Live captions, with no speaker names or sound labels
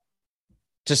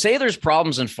To say there's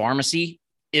problems in pharmacy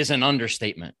is an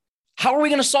understatement. How are we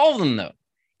going to solve them, though?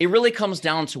 It really comes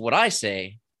down to what I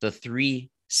say, the 3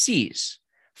 C's.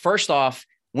 First off,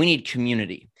 we need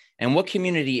community. And what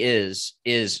community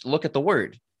is look at the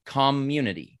word,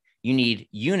 community. You need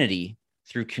unity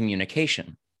through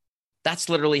communication. That's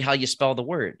literally how you spell the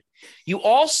word. You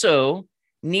also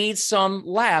need some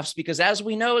laughs because, as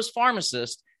we know as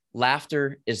pharmacists,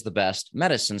 laughter is the best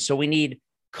medicine. So we need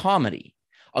comedy.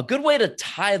 A good way to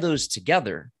tie those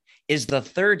together is the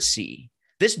 3 C.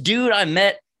 This dude I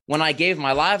met when I gave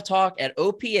my live talk at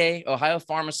OPA, Ohio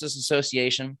Pharmacists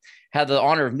Association, had the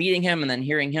honor of meeting him and then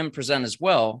hearing him present as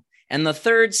well. And the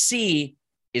 3 C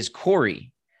is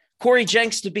Cory. Cory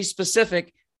Jenks, to be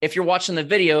specific, if you're watching the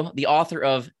video, the author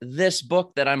of this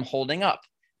book that I'm holding up,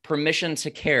 Permission to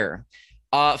Care.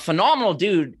 Phenomenal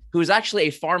dude who is actually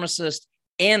a pharmacist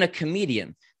and a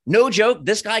comedian. No joke,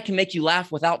 this guy can make you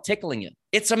laugh without tickling you.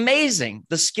 It's amazing,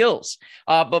 the skills.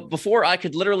 But before, I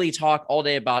could literally talk all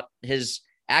day about his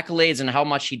accolades and how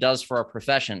much he does for our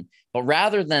profession. But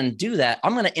rather than do that,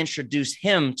 I'm going to introduce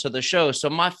him to the show. So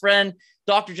my friend,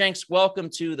 Dr. Jenks, welcome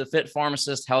to the Fit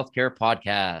Pharmacist Healthcare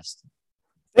Podcast.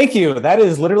 Thank you. That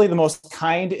is literally the most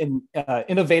kind and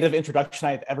innovative introduction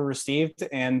I've ever received.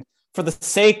 And for the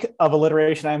sake of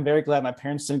alliteration, I'm very glad my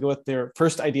parents didn't go with their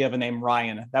first idea of a name,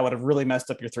 Ryan. That would have really messed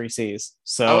up your 3 C's.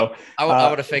 So I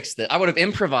would have fixed it. I would have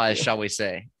improvised, shall we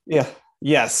say. Yeah.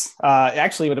 Yes.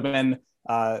 Actually, it would have been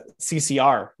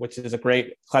CCR, which is a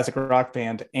great classic rock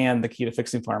band and the key to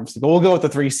fixing pharmacy. But we'll go with the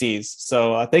 3 C's.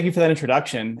 So thank you for that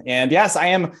introduction. And yes, I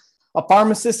am a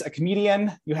pharmacist, a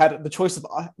comedian. You had the choice of,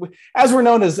 as we're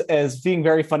known as being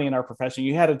very funny in our profession,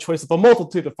 you had a choice of a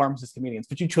multitude of pharmacist comedians,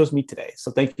 but you chose me today.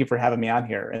 So thank you for having me on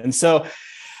here. And so,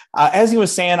 as you were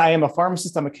saying, I am a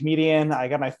pharmacist. I'm a comedian. I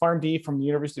got my PharmD from the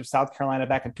University of South Carolina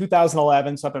back in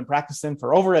 2011. So I've been practicing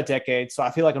for over a decade. So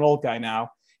I feel like an old guy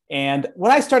now. And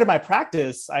when I started my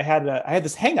practice, I had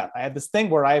this hang up. I had this thing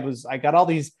where I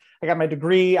got my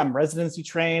degree. I'm residency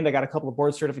trained. I got a couple of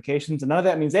board certifications, and none of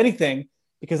that means anything,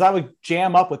 because I would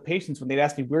jam up with patients when they'd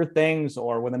ask me weird things,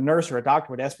 or when a nurse or a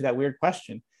doctor would ask me that weird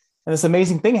question. And this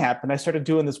amazing thing happened. I started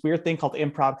doing this weird thing called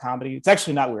improv comedy. It's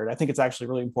actually not weird. I think it's actually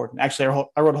really important. Actually,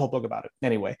 I wrote a whole book about it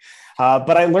anyway.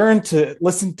 But I learned to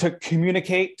listen, to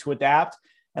communicate, to adapt.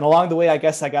 And along the way, I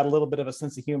guess I got a little bit of a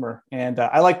sense of humor. And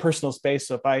I like personal space.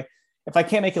 So if I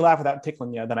can't make you laugh without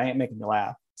tickling you, then I ain't making you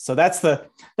laugh. So that's the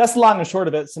long and short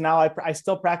of it. So now I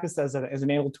still practice as an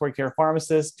ambulatory care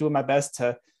pharmacist, doing my best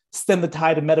to stem the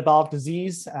tide of metabolic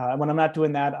disease. When I'm not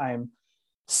doing that, I'm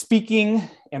speaking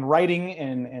and writing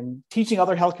and teaching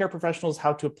other healthcare professionals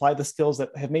how to apply the skills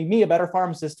that have made me a better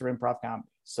pharmacist through improv comedy.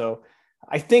 So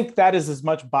I think that is as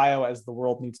much bio as the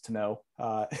world needs to know.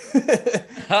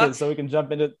 So we can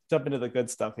jump into the good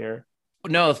stuff here.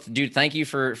 No, dude, thank you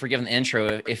for giving the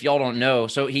intro. If y'all don't know,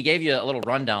 so he gave you a little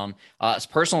rundown.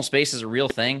 Personal space is a real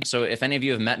thing. So if any of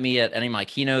you have met me at any of my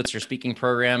keynotes or speaking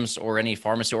programs or any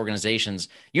pharmacy organizations,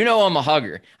 you know I'm a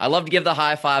hugger. I love to give the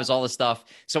high fives, all this stuff.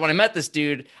 So when I met this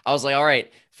dude, I was like, all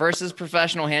right, first is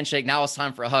professional handshake. Now it's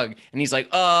time for a hug. And he's like,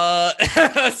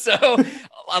 So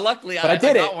luckily I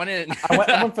got one in.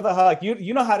 I went for the hug.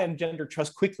 You know how to engender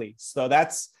trust quickly. So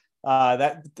that's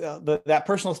that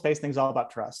personal space thing is all about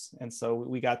trust, and so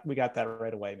we got that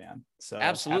right away, man. So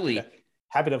absolutely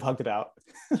happy to have hugged it out.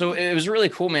 So it was really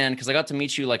cool, man, because I got to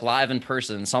meet you like live in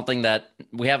person, something that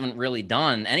we haven't really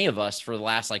done, any of us, for the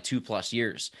last like 2+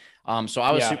 years. So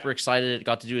I was super excited.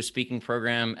 Got to do a speaking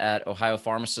program at Ohio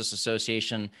Pharmacists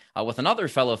Association with another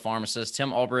fellow pharmacist,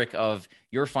 Tim Ulbrich of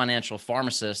Your Financial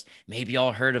Pharmacist. Maybe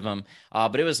y'all heard of him,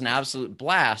 but it was an absolute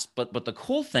blast. But the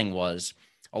cool thing was,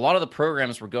 a lot of the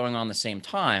programs were going on the same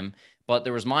time, but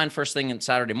there was mine first thing on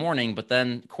Saturday morning, but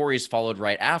then Cory's followed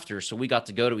right after. So we got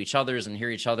to go to each other's and hear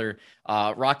each other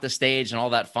rock the stage and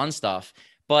all that fun stuff.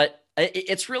 But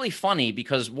it's really funny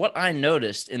because what I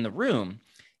noticed in the room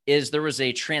is there was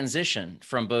a transition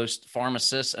from both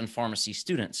pharmacists and pharmacy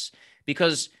students,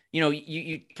 because, you know,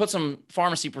 you put some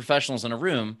pharmacy professionals in a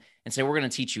room and say, we're going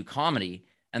to teach you comedy.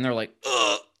 And they're like,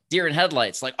 ugh, deer in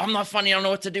headlights. Like, I'm not funny. I don't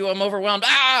know what to do. I'm overwhelmed.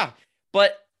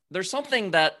 But there's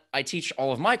something that I teach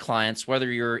all of my clients, whether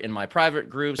you're in my private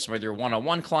groups, whether you're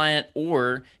one-on-one client,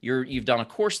 or you've done a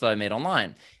course that I made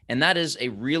online. And that is a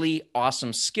really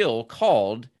awesome skill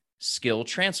called skill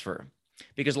transfer.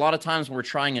 Because a lot of times when we're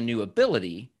trying a new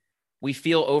ability, we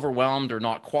feel overwhelmed or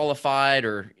not qualified,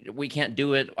 or we can't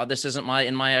do it. This isn't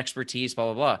in my expertise, blah,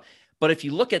 blah, blah. But if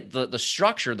you look at the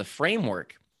structure, the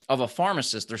framework of a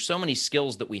pharmacist, there's so many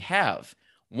skills that we have.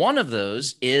 One of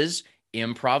those is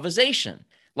improvisation.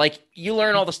 Like, you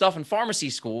learn all the stuff in pharmacy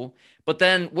school, but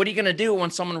then what are you going to do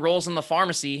when someone rolls in the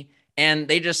pharmacy and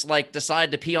they just like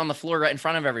decide to pee on the floor right in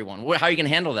front of everyone. How are you going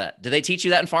to handle that? Do they teach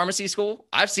you that in pharmacy school?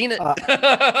 I've seen it.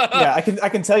 Yeah, I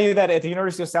can tell you that at the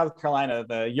University of South Carolina,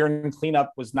 the urine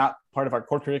cleanup was not part of our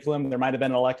core curriculum. There might have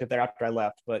been an elective there after I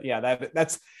left, but yeah,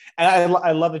 that's and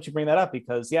I love that you bring that up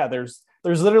because yeah, there's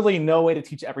literally no way to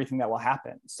teach everything that will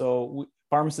happen. So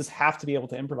pharmacists have to be able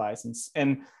to improvise,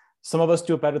 and some of us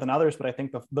do it better than others, but I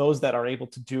think those that are able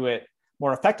to do it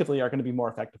more effectively are going to be more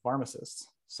effective pharmacists.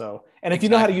 So, and if you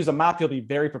know how to use a map, you'll be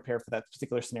very prepared for that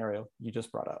particular scenario you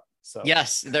just brought up. So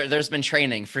yes, there's been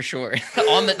training for sure.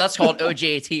 That's called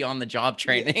OJT, on the job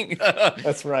training.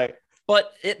 That's right.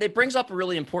 But it brings up a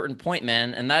really important point,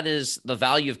 man, and that is the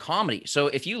value of comedy. So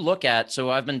if you look at, so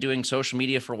I've been doing social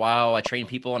media for a while. I train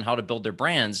people on how to build their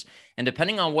brands. And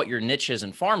depending on what your niche is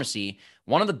in pharmacy,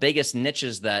 one of the biggest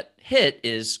niches that hit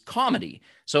is comedy.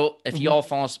 So if you all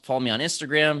follow me on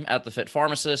Instagram at The Fit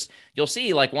Pharmacist, you'll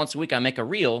see like once a week I make a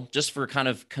reel just for kind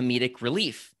of comedic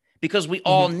relief because we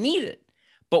all need it.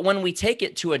 But when we take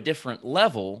it to a different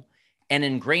level and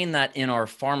ingrain that in our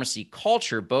pharmacy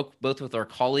culture, both with our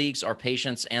colleagues, our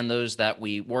patients, and those that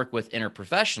we work with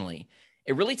interprofessionally,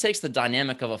 it really takes the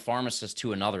dynamic of a pharmacist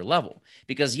to another level.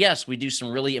 Because yes, we do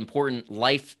some really important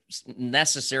life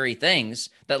necessary things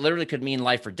that literally could mean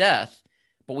life or death,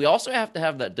 but we also have to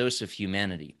have that dose of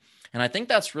humanity. And I think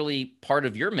that's really part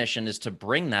of your mission, is to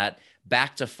bring that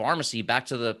back to pharmacy, back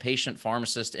to the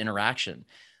patient-pharmacist interaction.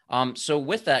 So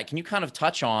with that, can you kind of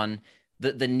touch on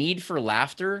the need for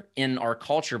laughter in our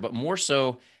culture, but more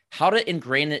so how to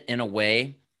ingrain it in a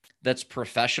way that's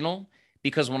professional?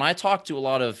 Because when I talk to a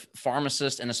lot of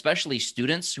pharmacists and especially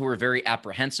students who are very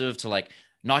apprehensive to like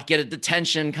not get a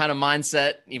detention kind of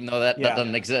mindset, even though that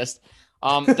doesn't exist,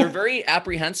 they're very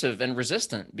apprehensive and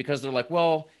resistant because they're like,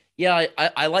 well, yeah,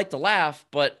 I like to laugh,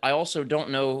 but I also don't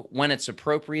know when it's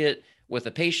appropriate with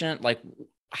a patient. Like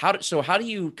how do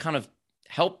you kind of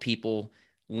help people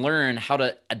learn how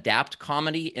to adapt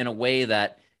comedy in a way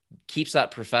that keeps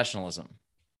that professionalism?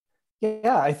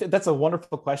 Yeah, I think that's a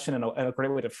wonderful question and a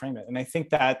great way to frame it. And I think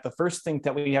that the first thing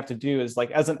that we have to do is, like,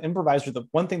 as an improviser, the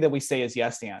one thing that we say is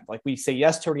yes and. Like, we say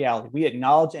yes to reality. We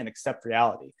acknowledge and accept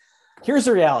reality. Here's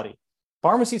the reality.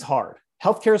 Pharmacy's hard.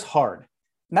 Healthcare is hard.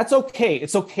 And that's okay.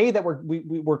 It's okay that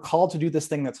we're called to do this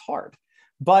thing that's hard.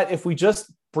 But if we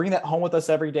just bring that home with us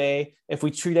every day, if we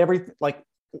treat everything like,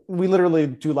 we literally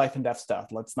do life and death stuff.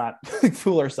 Let's not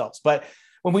fool ourselves. But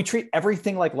when we treat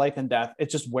everything like life and death, it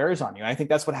just wears on you. And I think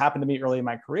that's what happened to me early in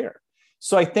my career.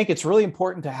 So I think it's really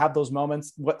important to have those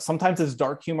moments. Sometimes it's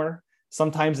dark humor,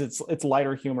 sometimes it's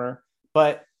lighter humor.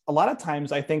 But a lot of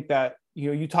times I think that,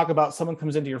 you talk about someone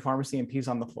comes into your pharmacy and pees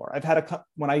on the floor. I've had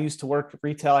when I used to work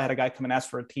retail, I had a guy come and ask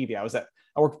for a TV.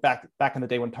 I worked back in the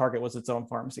day when Target was its own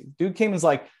pharmacy. Dude came and was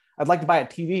like, I'd like to buy a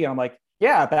TV. And I'm like,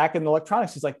 yeah, back in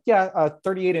electronics. He's like, yeah,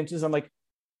 38 inches. I'm like,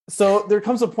 so there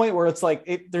comes a point where it's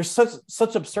like, there's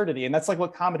such absurdity. And that's like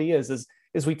what comedy is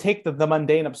we take the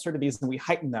mundane absurdities and we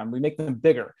heighten them, we make them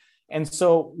bigger. And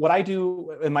so what I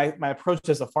do in my approach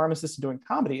as a pharmacist doing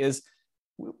comedy is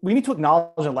we need to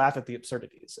acknowledge and laugh at the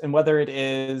absurdities. And whether it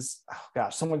is,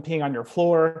 someone peeing on your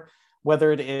floor,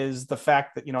 whether it is the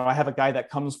fact that, I have a guy that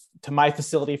comes to my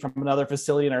facility from another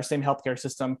facility in our same healthcare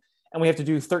system, and we have to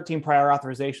do 13 prior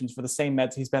authorizations for the same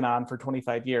meds he's been on for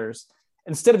 25 years.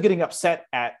 Instead of getting upset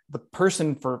at the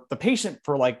patient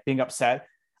for like being upset,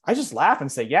 I just laugh and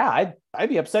say, yeah, I'd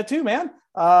be upset too, man.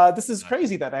 This is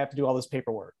crazy that I have to do all this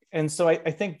paperwork. And so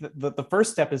I think that the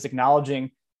first step is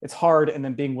acknowledging it's hard and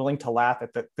then being willing to laugh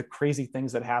at the crazy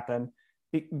things that happen,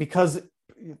 because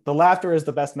the laughter is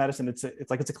the best medicine. It's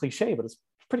like, it's a cliche, but it's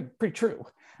pretty true.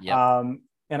 Yep.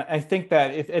 And I think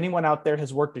that if anyone out there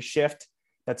has worked a shift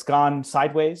that's gone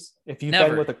sideways, if you've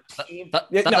been with a team, that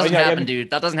doesn't happen,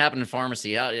 dude. That doesn't happen in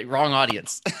pharmacy. Wrong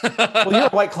audience. Well, you're a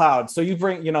white cloud, so you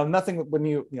bring, nothing when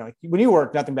you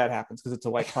work, nothing bad happens because it's a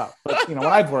white cloud. But when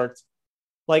I've worked,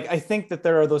 like, I think that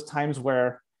there are those times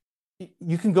where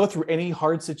you can go through any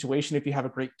hard situation if you have a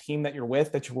great team that you're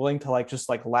with, that you're willing to just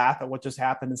laugh at what just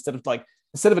happened instead of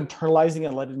internalizing it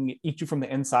and letting it eat you from the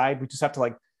inside. We just have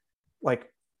to like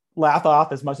laugh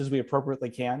off as much as we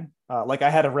appropriately can. Like, I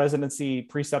had a residency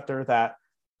preceptor that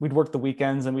we'd work the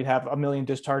weekends and we'd have a million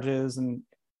discharges. And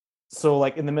so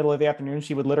like in the middle of the afternoon,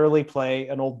 she would literally play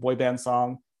an old boy band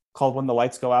song called When the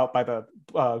Lights Go Out by the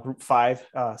Group 5,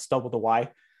 spelled with a Y.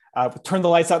 Turn the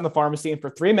lights out in the pharmacy. And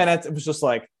for 3 minutes, it was just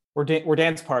like, we're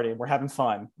dance partying, we're having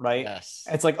fun, right? Yes.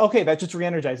 It's like, okay, that just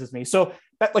re-energizes me. So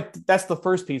that's the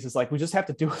first piece, is like, we just have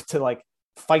to do it to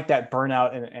fight that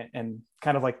burnout and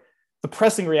kind of the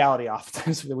pressing reality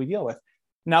oftentimes that we deal with.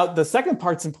 Now, the second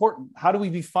part's important. How do we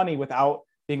be funny without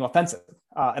being offensive?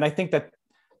 And I think that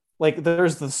like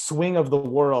there's the swing of the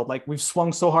world. Like we've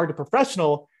swung so hard to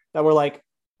professional that we're like,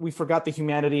 we forgot the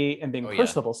humanity and being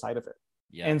personable side of it.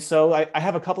 Yeah. And so I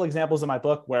have a couple examples in my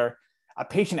book where a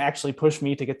patient actually pushed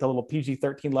me to get the little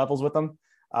PG-13 levels with them.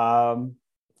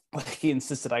 He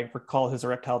insisted I recall his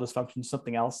erectile dysfunction,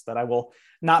 something else that I will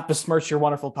not besmirch your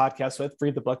wonderful podcast with.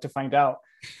 Read the book to find out.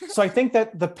 So I think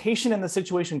that the patient and the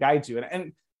situation guides you.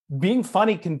 And being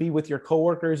funny can be with your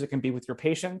coworkers. It can be with your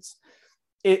patients.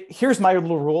 Here's my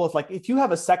little rule. If you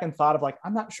have a second thought of like,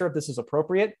 I'm not sure if this is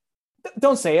appropriate,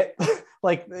 don't say it.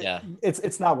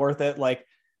 It's not worth it. Like,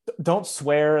 don't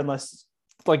swear unless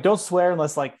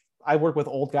like I work with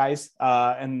old guys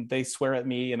and they swear at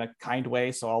me in a kind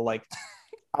way. So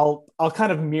I'll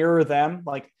kind of mirror them.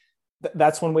 Like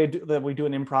that's one way that we do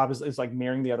an improv is like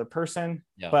mirroring the other person.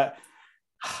 Yeah. But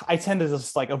I tend to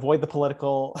just like avoid the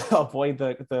political, avoid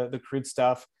the crude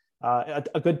stuff.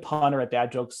 A good pun or a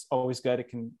dad joke's always good. It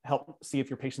can help see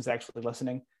if your patient's actually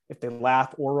listening. If they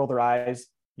laugh or roll their eyes,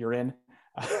 you're in.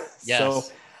 Yes.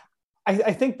 So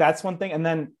I think that's one thing. And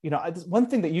then, one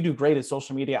thing that you do great is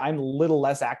social media. I'm a little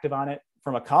less active on it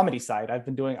from a comedy side.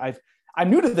 I'm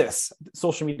new to this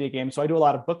social media game. So I do a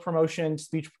lot of book promotion,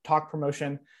 speech talk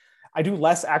promotion. I do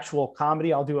less actual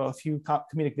comedy. I'll do a few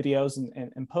comedic videos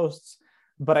and posts.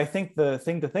 But I think the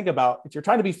thing to think about, if you're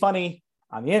trying to be funny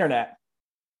on the internet,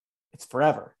 it's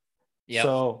forever. Yep.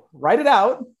 So write it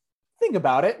out, think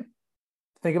about it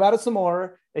some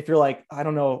more. If you're like, I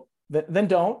don't know, then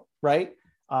don't, right?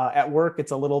 At work,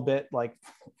 it's a little bit like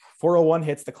 4:01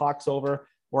 hits, the clock's over.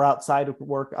 We're outside of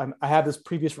work. I have this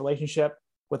previous relationship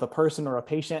with a person or a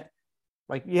patient.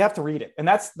 Like you have to read it. And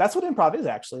that's what improv is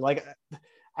actually. Like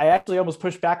I actually almost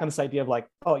pushed back on this idea of like,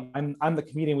 oh, I'm the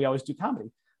comedian. We always do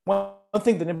comedy. One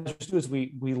thing that improvisers do is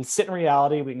we sit in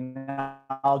reality, we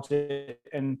acknowledge it,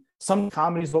 and some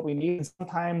comedy is what we need. And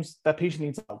sometimes that patient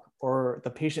needs help, or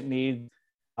the patient needs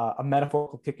a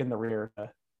metaphorical kick in the rear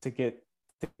to get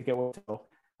what to go.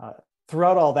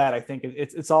 Throughout all that, I think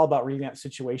it's all about reading that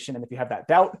situation. And if you have that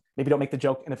doubt, maybe don't make the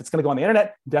joke. And if it's going to go on the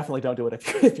internet, definitely don't do it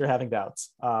if you're having doubts.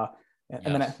 And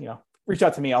then reach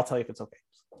out to me. I'll tell you if it's okay.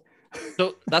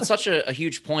 So that's such a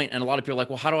huge point. And a lot of people are like,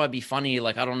 well, how do I be funny?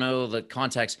 Like, I don't know the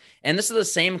context. And this is the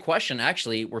same question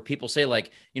actually, where people say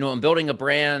like, I'm building a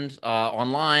brand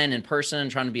online, in person,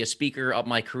 trying to be a speaker, up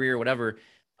my career, whatever.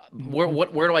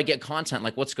 Where do I get content?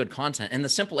 Like what's good content? And the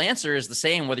simple answer is the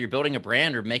same, whether you're building a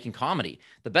brand or making comedy.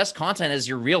 The best content is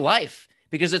your real life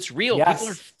because it's real. Yes.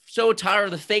 People are so tired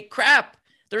of the fake crap.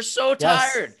 They're so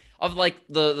tired of like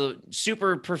the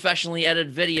super professionally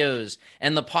edited videos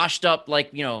and the poshed up,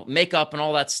 like, makeup and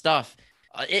all that stuff.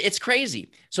 It's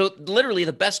crazy. So literally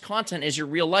the best content is your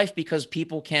real life because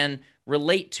people can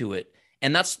relate to it.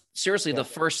 And that's seriously the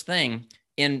first thing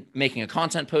in making a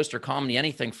content post or comedy,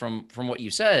 anything from what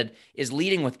you said, is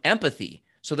leading with empathy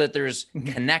so that there's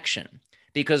connection.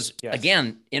 Because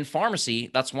again, in pharmacy,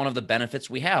 that's one of the benefits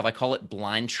we have. I call it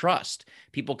blind trust.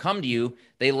 People come to you,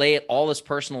 they lay all this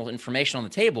personal information on the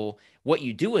table. What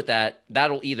you do with that,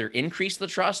 that'll either increase the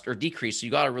trust or decrease. So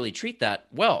you got to really treat that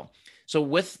well. So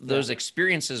with those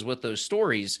experiences, with those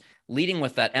stories, leading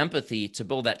with that empathy to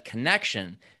build that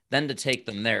connection, then to take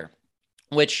them there.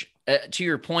 Which, to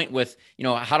your point with,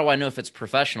 how do I know if it's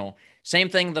professional? Same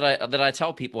thing that I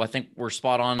tell people. I think we're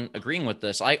spot on agreeing with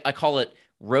this. I call it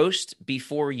roast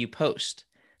before you post.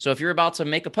 So if you're about to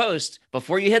make a post,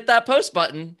 before you hit that post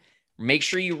button, make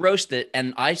sure you roast it.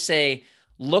 And I say,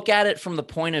 look at it from the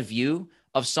point of view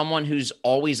of someone who's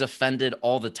always offended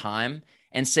all the time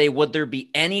and say, would there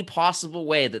be any possible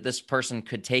way that this person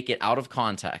could take it out of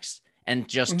context and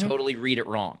just totally read it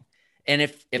wrong? And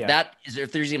if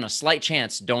there's even a slight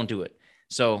chance, don't do it.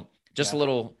 So just a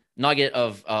little nugget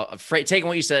of taking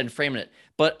what you said and framing it.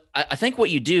 But I think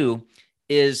what you do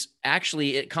is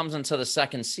actually it comes into the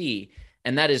second C,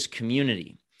 and that is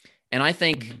community. And I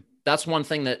think that's one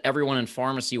thing that everyone in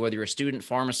pharmacy, whether you're a student,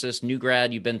 pharmacist, new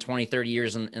grad, you've been 20, 30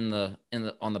 years on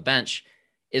the bench,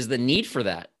 is the need for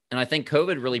that. And I think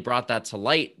COVID really brought that to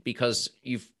light because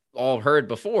you've all heard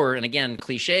before, and again,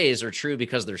 cliches are true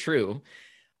because they're true.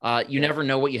 You never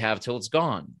know what you have till it's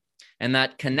gone. And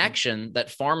that connection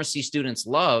that pharmacy students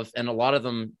love, and a lot of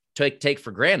them take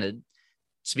for granted,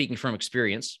 speaking from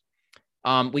experience,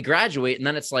 we graduate and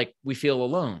then it's like, we feel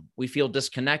alone. We feel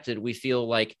disconnected. We feel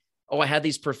like, oh, I had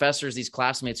these professors, these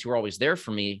classmates who are always there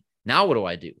for me. Now what do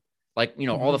I do? Like,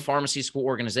 all the pharmacy school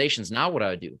organizations, now what do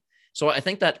I do? So I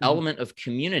think that element of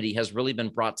community has really been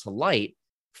brought to light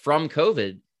from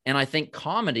COVID. And I think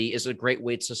comedy is a great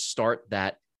way to start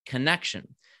that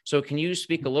connection. So can you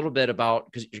speak a little bit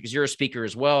about, because you're a speaker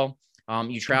as well,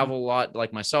 you travel a lot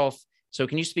like myself. So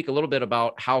can you speak a little bit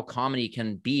about how comedy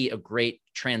can be a great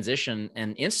transition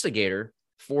and instigator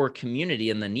for community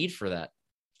and the need for that?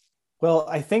 Well,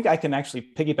 I think I can actually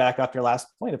piggyback off your last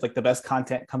point of like the best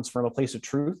content comes from a place of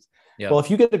truth. Yeah. Well,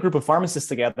 if you get a group of pharmacists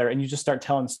together and you just start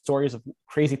telling stories of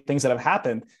crazy things that have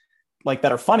happened, like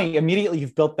that are funny, immediately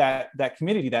you've built that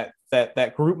community,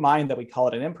 that group mind that we call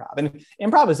it in improv. And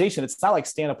improvisation, it's not like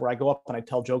stand-up where I go up and I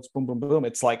tell jokes, boom, boom, boom.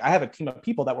 It's like I have a team of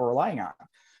people that we're relying on.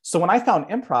 So when I found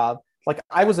improv, like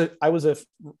I was a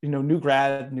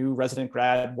new resident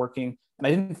grad working,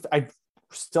 and I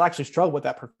still actually struggle with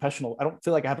that professional. I don't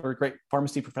feel like I have a great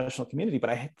pharmacy professional community, but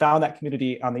I found that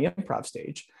community on the improv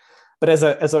stage. But as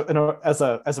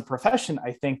a profession,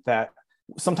 I think that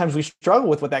sometimes we struggle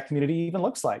with what that community even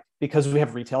looks like, because we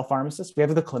have retail pharmacists, we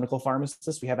have the clinical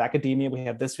pharmacists, we have academia, we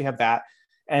have this, we have that.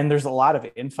 And there's a lot of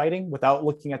infighting without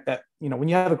looking at that. When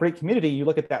you have a great community, you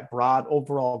look at that broad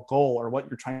overall goal or what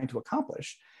you're trying to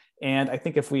accomplish. And I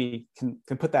think if we can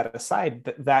put that aside,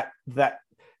 that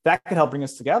can help bring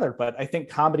us together. But I think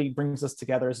comedy brings us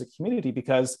together as a community,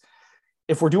 because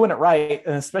if we're doing it right,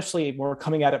 and especially if we're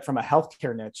coming at it from a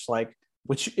healthcare niche, like,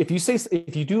 which if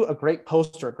you do a great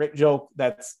post or a great joke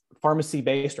that's pharmacy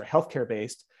based or healthcare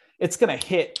based, it's going to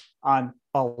hit on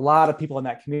a lot of people in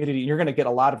that community. You're going to get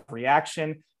a lot of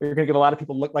reaction. You're going to get a lot of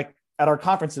people look like at our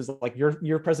conferences, like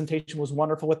your presentation was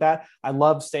wonderful with that. I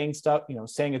love saying stuff,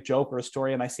 saying a joke or a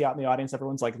story. And I see out in the audience,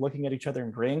 everyone's like looking at each other and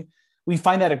agreeing. We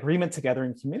find that agreement together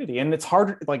in community. And it's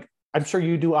hard. Like, I'm sure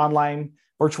you do online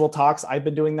virtual talks. I've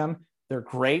been doing them. They're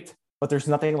great, but there's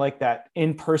nothing like that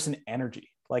in-person energy.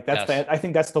 Like I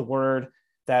think that's the word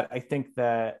that I think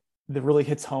that really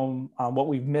hits home on what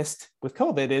we've missed with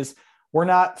COVID is we're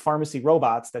not pharmacy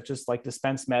robots that just like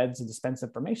dispense meds and dispense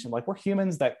information. Like, we're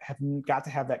humans that have got to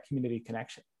have that community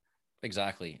connection.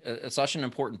 Exactly. It's such an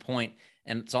important point,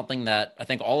 and something that I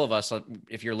think all of us,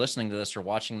 if you're listening to this or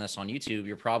watching this on YouTube,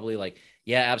 you're probably like,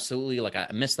 yeah, absolutely. Like, I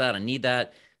miss that. I need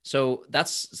that. So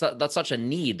that's such a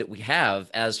need that we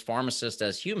have as pharmacists,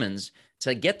 as humans,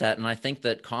 to get that. And I think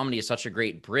that comedy is such a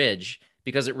great bridge,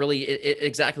 because it really,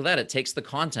 exactly that. It takes the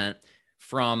content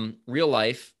from real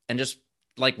life, and just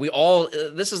like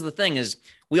this is the thing, is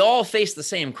we all face the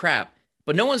same crap,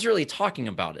 but no one's really talking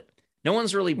about it. No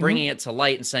one's really bringing it to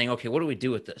light and saying, okay, what do we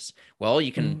do with this? Well,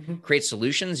 you can create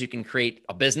solutions. You can create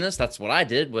a business. That's what I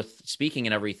did with speaking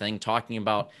and everything, talking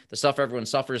about the stuff everyone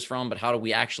suffers from, but how do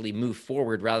we actually move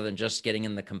forward rather than just getting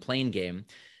in the complain game?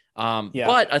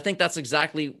 But I think that's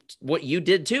exactly what you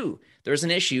did too. There's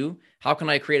an issue. How can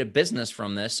I create a business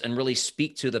from this and really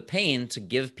speak to the pain to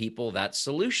give people that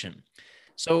solution?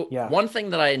 So one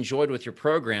thing that I enjoyed with your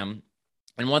program,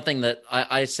 and one thing that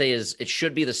I say is it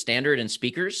should be the standard in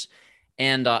speakers,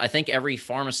 and I think every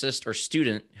pharmacist or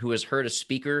student who has heard a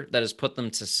speaker that has put them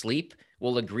to sleep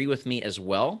will agree with me as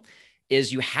well,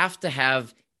 is you have to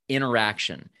have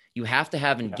interaction. You have to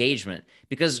have engagement,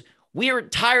 because we are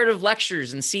tired of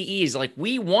lectures and CEs. Like,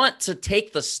 we want to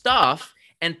take the stuff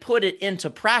and put it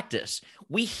into practice.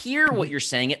 We hear what you're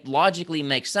saying. It logically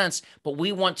makes sense, but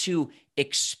we want to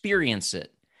experience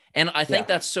it. And I think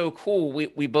that's so cool.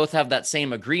 We both have that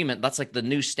same agreement. That's like the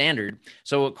new standard.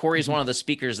 So Cory is one of the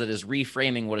speakers that is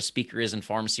reframing what a speaker is in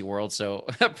pharmacy world. So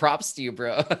props to you,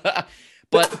 bro.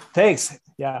 But thanks.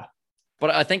 Yeah.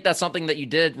 But I think that's something that you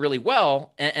did really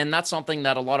well. And that's something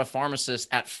that a lot of pharmacists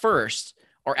at first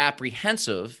are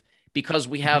apprehensive, because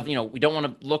we have, we don't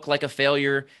want to look like a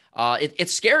failure.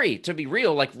 It's scary, to be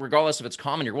real, like regardless if it's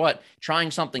common or what,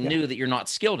 trying something new that you're not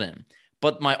skilled in.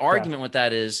 But my argument with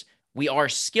that is, we are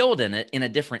skilled in it in a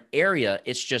different area.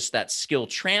 It's just that skill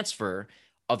transfer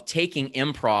of taking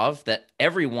improv that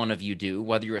every one of you do,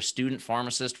 whether you're a student,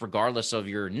 pharmacist, regardless of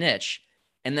your niche,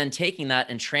 and then taking that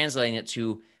and translating it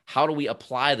to how do we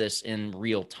apply this in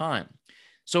real time?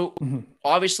 So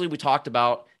obviously we talked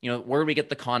about, where do we get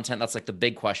the content? That's like the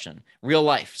big question. Real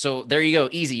life. So there you go.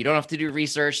 Easy. You don't have to do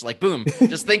research. Like, boom,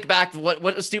 just think back to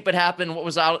what stupid happened. What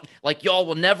was out? Like, y'all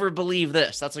will never believe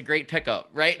this. That's a great pickup,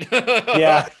 right?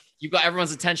 Yeah. You've got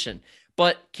everyone's attention.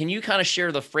 But can you kind of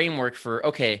share the framework for,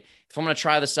 okay, if I'm going to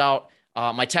try this out,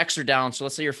 my texts are down. So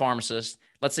let's say you're a pharmacist.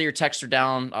 Let's say your texts are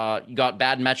down. You got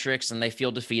bad metrics and they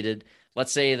feel defeated.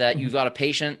 Let's say that you've got a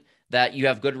patient that you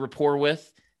have good rapport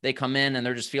with. They come in and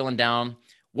they're just feeling down.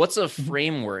 What's a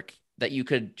framework that you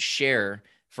could share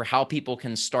for how people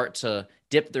can start to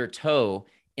dip their toe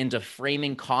into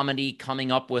framing comedy,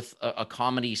 coming up with a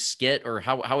comedy skit, or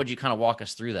how would you kind of walk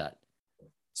us through that?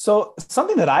 So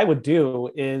something that I would do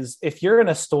is, if you're in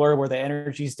a store where the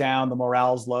energy's down, the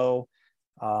morale's low,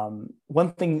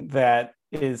 one thing that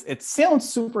is, it sounds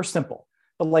super simple,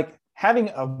 but like having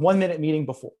a 1-minute meeting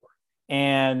before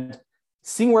and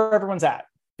seeing where everyone's at,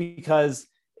 because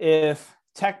if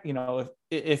tech,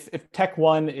 if tech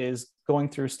one is going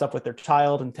through stuff with their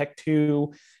child and tech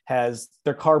two has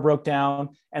their car broke down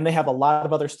and they have a lot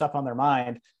of other stuff on their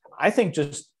mind, I think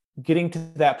just getting to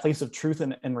that place of truth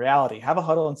and reality, have a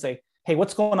huddle and say, hey,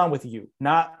 what's going on with you?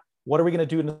 Not what are we going to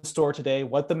do in the store today?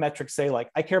 What the metrics say? Like,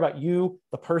 I care about you,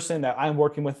 the person that I'm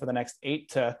working with for the next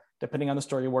 8 to, depending on the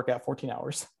store you work at, 14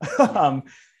 hours.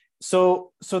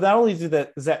 So not only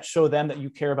does that show them that you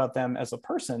care about them as a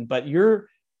person, but you're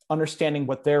understanding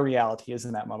what their reality is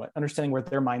in that moment, understanding where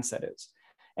their mindset is.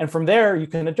 And from there, you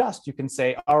can adjust. You can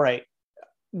say, all right,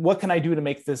 what can I do to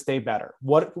make this day better?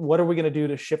 What are we going to do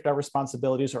to shift our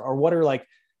responsibilities? Or what are, like,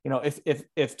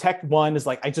 if tech one is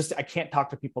like, I can't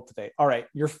talk to people today. All right,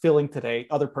 you're feeling today.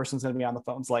 Other person's going to be on the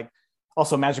phones. Like,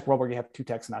 also magic world where you have 2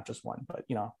 techs, not just one. But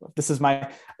this is my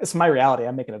reality.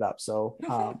 I'm making it up. So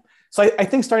I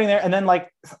think starting there, and then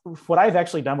like what I've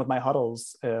actually done with my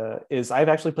huddles is I've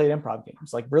actually played improv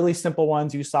games, like really simple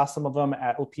ones. You saw some of them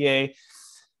at OPA.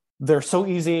 They're so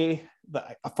easy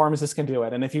that a pharmacist can do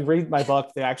it. And if you read my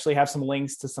book, they actually have some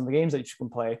links to some games that you can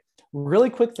play. Really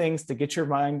quick things to get your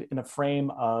mind in a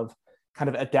frame of kind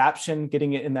of adaptation,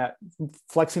 getting it in that,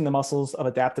 flexing the muscles of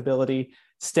adaptability,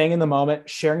 staying in the moment,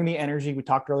 sharing the energy. We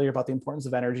talked earlier about the importance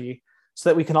of energy so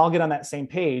that we can all get on that same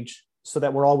page so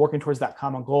that we're all working towards that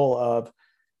common goal of,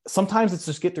 sometimes it's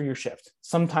just get through your shift.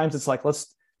 Sometimes it's like,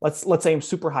 let's aim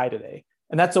super high today.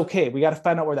 And that's okay. We got to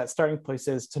find out where that starting place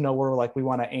is to know where we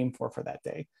want to aim for that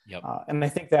day. Yep. And I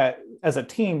think that as a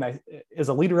team, as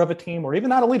a leader of a team, or even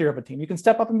not a leader of a team, you can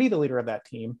step up and be the leader of that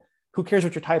team. Who cares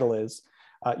what your title is?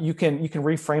 You can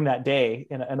reframe that day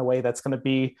in a way that's going to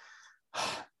be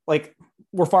like,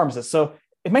 we're pharmacists. So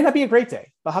it might not be a great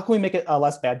day, but how can we make it a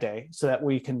less bad day so that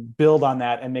we can build on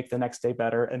that and make the next day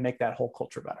better and make that whole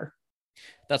culture better?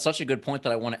 That's such a good point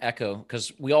that I want to echo,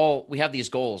 because we have these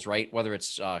goals, right? Whether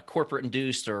it's corporate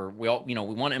induced or we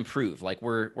want to improve. Like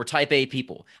we're type A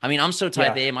people. I mean, I'm so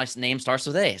type A, my name starts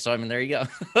with A. So I mean, there you go.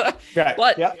 Right.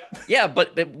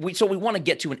 But we want to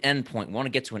get to an end point. We want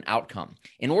to get to an outcome.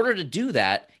 In order to do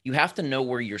that, you have to know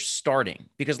where you're starting.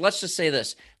 Because let's just say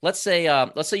this. Let's say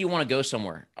you want to go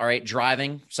somewhere. All right,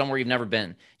 driving somewhere you've never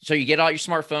been. So you get out your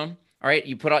smartphone. All right,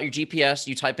 you put out your GPS.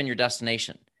 You type in your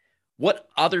destination. What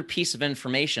other piece of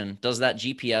information does that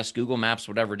GPS, Google Maps,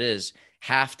 whatever it is,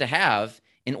 have to have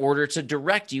in order to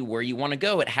direct you where you want to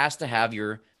go? It has to have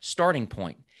your starting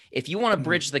point. If you want to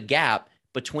bridge the gap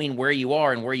between where you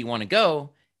are and where you want to go,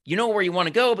 you know where you want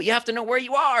to go, but you have to know where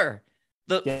you are.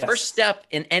 The first step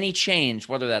in any change,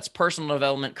 whether that's personal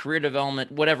development, career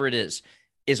development, whatever it is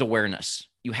awareness.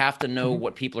 You have to know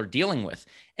what people are dealing with.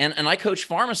 And I coach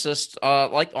pharmacists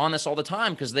like on this all the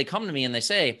time, because they come to me and they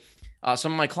say,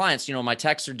 some of my clients, my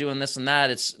techs are doing this and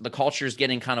that. It's the culture is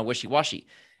getting kind of wishy-washy.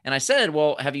 And I said,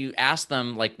 well, have you asked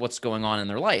them like what's going on in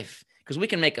their life? Because we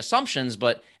can make assumptions,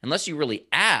 but unless you really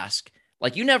ask,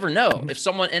 like you never know if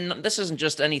someone, and this isn't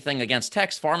just anything against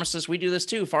techs, pharmacists, we do this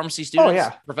too, pharmacy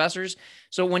students, professors.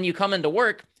 So when you come into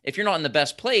work, if you're not in the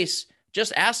best place,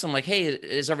 just ask them like, hey,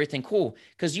 is everything cool?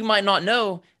 Because you might not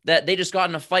know that they just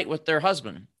got in a fight with their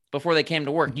husband before they came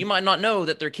to work. You might not know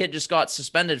that their kid just got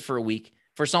suspended for a week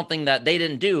for something that they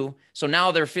didn't do. So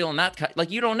now they're feeling that, like,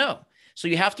 you don't know. So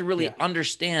you have to really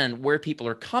understand where people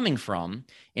are coming from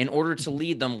in order to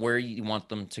lead them where you want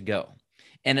them to go.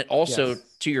 And it also,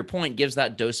 to your point, gives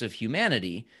that dose of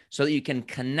humanity so that you can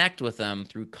connect with them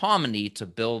through comedy to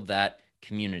build that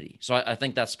community. So I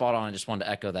think that's spot on. I just wanted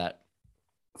to echo that.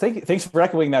 Thanks for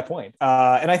echoing that point.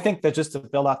 And I think that just to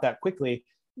build out that quickly,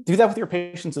 do that with your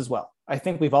patients as well. I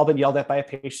think we've all been yelled at by a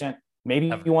patient. Maybe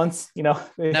never. Once,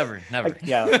 never. Like,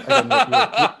 no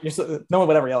one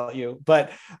would ever yell at you,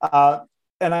 but,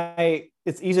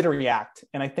 it's easy to react.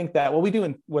 And I think that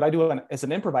what I do as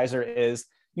an improviser is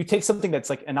you take something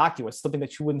that's like innocuous, something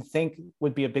that you wouldn't think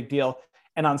would be a big deal.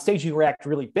 And on stage, you react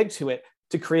really big to it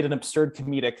to create an absurd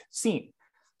comedic scene.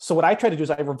 So what I try to do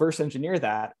is I reverse engineer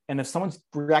that. And if someone's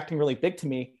reacting really big to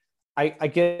me, I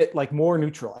get like more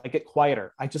neutral. I get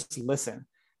quieter. I just listen.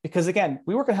 Because again,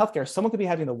 we work in healthcare. Someone could be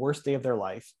having the worst day of their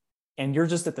life, and you're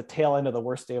just at the tail end of the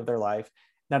worst day of their life.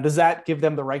 Now, does that give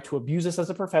them the right to abuse us as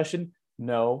a profession?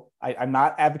 No, I'm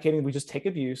not advocating we just take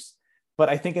abuse. But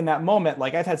I think in that moment,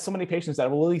 like I've had so many patients that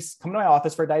will at least come to my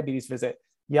office for a diabetes visit,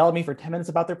 yell at me for 10 minutes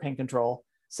about their pain control,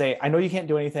 say, I know you can't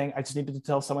do anything. I just needed to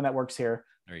tell someone that works here.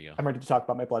 There you go. I'm ready to talk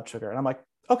about my blood sugar. And I'm like,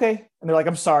 okay. And they're like,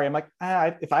 I'm sorry. I'm like,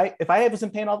 if I was in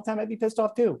pain all the time, I'd be pissed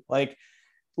off too. Like,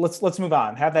 let's move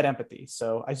on, have that empathy.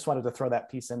 So I just wanted to throw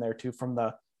that piece in there too, from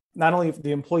not only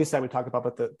the employee side we talk about,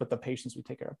 but the patients we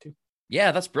take care of too.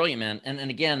 Yeah, that's brilliant, man.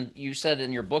 And again, you said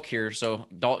in your book here, so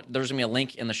there's gonna be a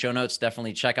link in the show notes.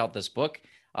 Definitely check out this book.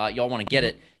 y'all want to get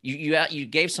it. You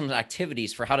gave some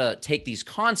activities for how to take these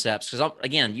concepts, because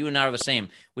again, you and I are the same.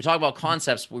 We talk about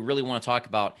concepts, but we really want to talk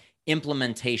about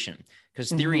implementation,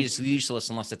 because theory is useless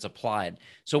unless it's applied.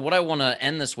 So what I want to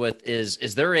end this with is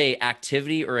there a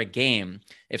activity or a game,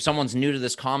 if someone's new to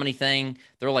this comedy thing,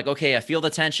 they're like, okay, I feel the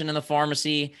tension in the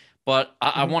pharmacy, but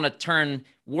I want to turn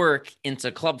work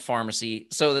into club pharmacy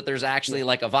so that there's actually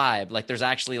like a vibe, like there's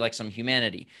actually like some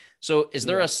humanity. So is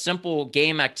there a simple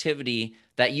game activity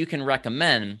that you can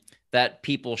recommend that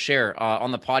people share?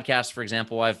 On the podcast, for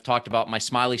example, I've talked about my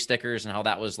smiley stickers and how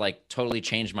that was like totally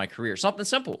changed my career. Something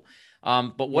simple.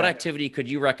 But what activity could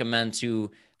you recommend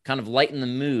to kind of lighten the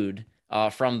mood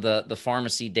from the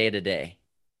pharmacy day to day?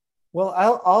 Well,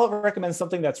 I'll recommend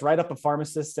something that's right up a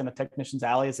pharmacist and a technician's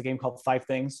alley. It's a game called Five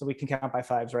Things. So we can count by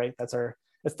fives, right?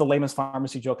 That's the lamest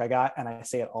pharmacy joke I got, and I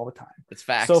say it all the time. It's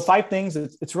facts. So Five Things,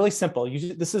 it's really simple.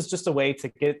 This is just a way to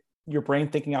get your brain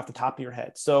thinking off the top of your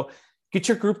head. So get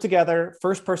your group together.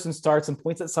 First person starts and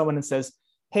points at someone and says,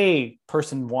 hey,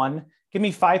 person one, give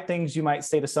me 5 things you might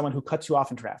say to someone who cuts you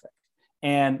off in traffic.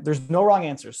 And there's no wrong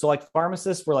answers. So like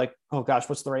pharmacists, we're like, oh gosh,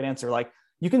 what's the right answer? Like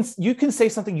you can say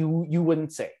something you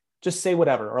wouldn't say. Just say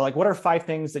whatever. Or like, what are 5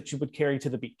 things that you would carry to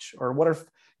the beach? Or what are,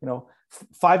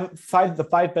 the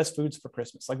 5 best foods for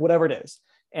Christmas? Like whatever it is.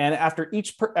 And after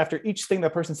each thing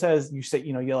that person says, you say,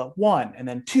 yell out 1, and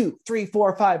then 2, 3,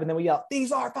 4, 5, and then we yell,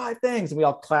 these are 5 things, and we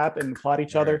all clap and applaud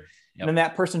each other. Yep. And then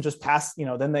that person just passed.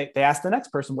 Then they ask the next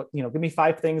person, what, give me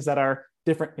 5 things that are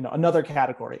different, another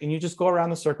category, and you just go around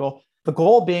the circle. The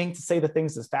goal being to say the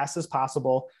things as fast as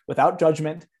possible without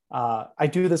judgment. I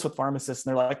do this with pharmacists,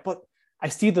 and they're like, but I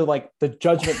see the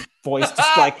judgment voice,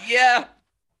 just like, yeah.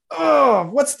 Oh,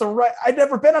 what's the right? I've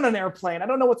never been on an airplane. I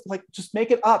don't know what's like, just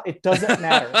make it up. It doesn't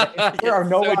matter. There are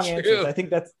no wrong answers. I think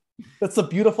that's the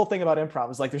beautiful thing about improv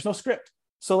is like, there's no script.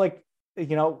 So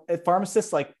at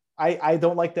pharmacists, I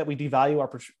don't like that we devalue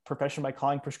our profession by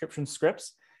calling prescription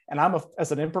scripts. And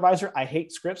as an improviser, I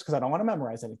hate scripts because I don't want to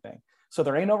memorize anything. So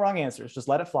there ain't no wrong answers. Just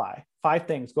let it fly. 5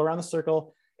 things, go around the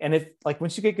circle. And if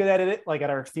once you get good at it, like at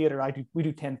our theater, we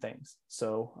do 10 things.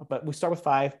 So, but we start with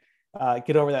 5.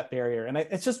 Get over that barrier. And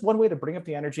it's just one way to bring up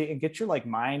the energy and get your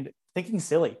mind thinking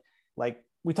silly. Like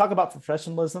we talk about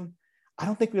professionalism. I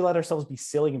don't think we let ourselves be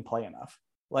silly and play enough.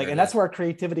 And that's where our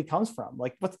creativity comes from.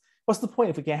 Like what's the point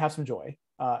if we can't have some joy?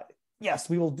 Yes,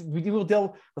 we will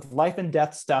deal with life and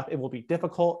death stuff. It will be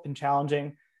difficult and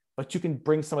challenging, but you can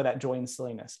bring some of that joy and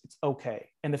silliness. It's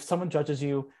okay. And if someone judges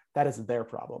you, that is their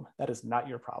problem. That is not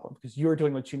your problem, because you're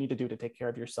doing what you need to do to take care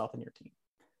of yourself and your team.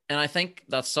 And I think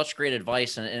that's such great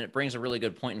advice. And it brings a really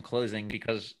good point in closing,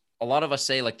 because a lot of us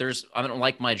say I don't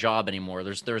like my job anymore.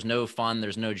 There's no fun.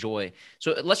 There's no joy.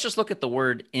 So let's just look at the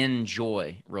word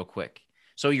enjoy real quick.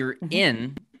 So you're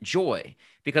in joy,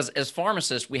 because as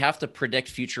pharmacists, we have to predict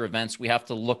future events. We have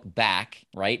to look back,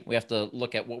 right? We have to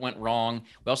look at what went wrong.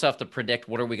 We also have to predict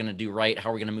what are we going to do right?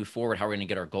 How are we going to move forward? How are we going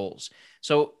to get our goals?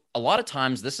 So a lot of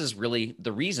times this is really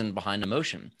the reason behind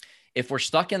emotion. If we're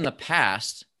stuck in the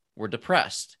past, we're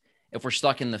depressed. If we're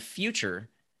stuck in the future,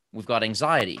 we've got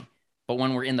anxiety. But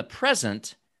when we're in the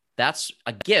present, that's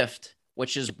a gift,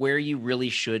 which is where you really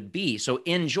should be. So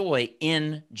enjoy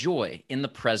in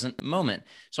the present moment.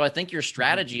 So I think your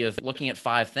strategy of looking at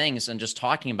 5 things and just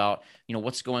talking about,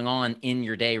 what's going on in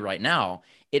your day right now,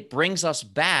 it brings us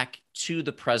back to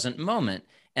the present moment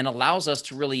and allows us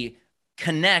to really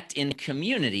connect in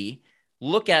community,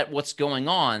 look at what's going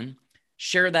on,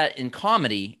 share that in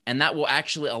comedy, and that will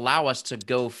actually allow us to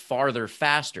go farther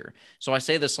faster. So I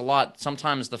say this a lot.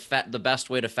 Sometimes the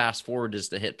best way to fast forward is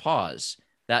to hit pause,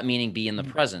 that meaning be in the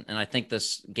present. And I think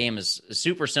this game is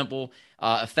super simple,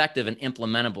 effective, and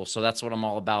implementable. So that's what I'm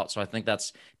all about. So I think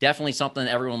that's definitely something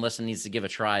everyone listening needs to give a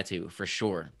try to, for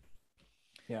sure.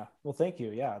 Yeah. Well, thank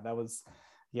you. Yeah, that was,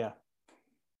 yeah.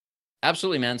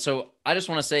 Absolutely, man. So I just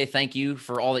want to say thank you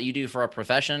for all that you do for our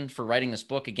profession, for writing this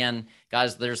book. Again,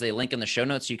 guys, there's a link in the show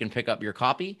notes so you can pick up your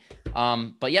copy.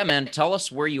 But yeah, man, tell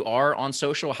us where you are on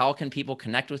social. How can people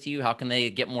connect with you? How can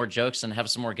they get more jokes and have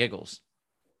some more giggles?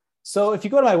 So if you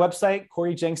go to my website,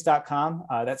 CoryJenks.com,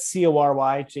 that's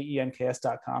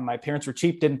CoryJenks.com. My parents were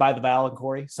cheap, didn't buy the vowel in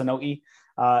Cory, so no E.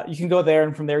 You can go there,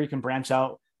 and from there you can branch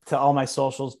out to all my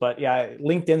socials. But yeah,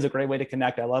 LinkedIn's a great way to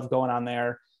connect. I love going on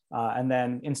there. And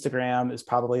then Instagram is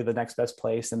probably the next best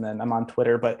place. And then I'm on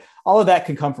Twitter, but all of that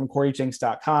can come from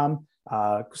CoryJenks.com.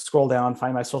 Scroll down,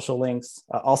 find my social links.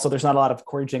 Also, there's not a lot of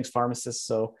Cory Jenks pharmacists,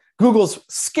 so Google's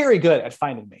scary good at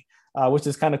finding me, which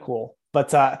is kind of cool.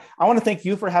 But I want to thank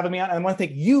you for having me on. And I want to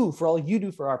thank you for all you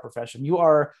do for our profession. You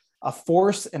are a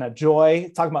force and a joy.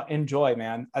 Talking about enjoy,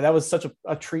 man. That was such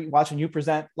a treat watching you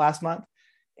present last month.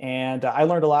 And I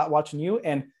learned a lot watching you.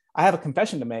 And I have a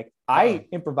confession to make. I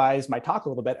improvised my talk a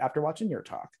little bit after watching your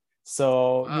talk.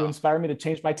 So you inspired me to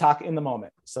change my talk in the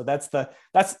moment. So that's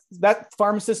that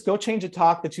pharmacist, go change a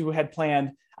talk that you had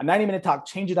planned, a 90-minute talk,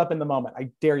 change it up in the moment. I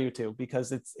dare you to,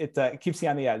 because it keeps you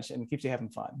on the edge and keeps you having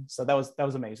fun. So that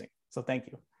was amazing. So thank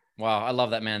you. Wow, I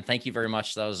love that, man. Thank you very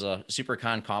much. That was a super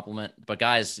kind compliment. But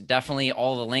guys, definitely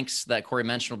all the links that Cory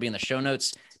mentioned will be in the show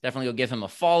notes. Definitely go give him a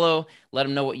follow. Let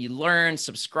him know what you learned.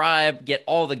 Subscribe. Get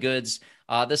all the goods.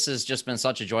 This has just been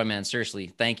such a joy, man.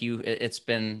 Seriously, thank you. It's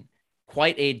been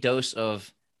quite a dose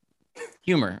of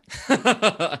humor. All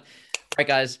right,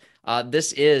 guys.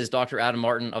 This is Dr. Adam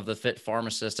Martin of the Fit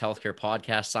Pharmacist Healthcare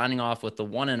Podcast, signing off with the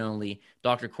one and only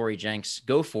Dr. Cory Jenks.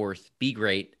 Go forth, be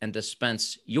great, and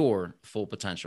dispense your full potential.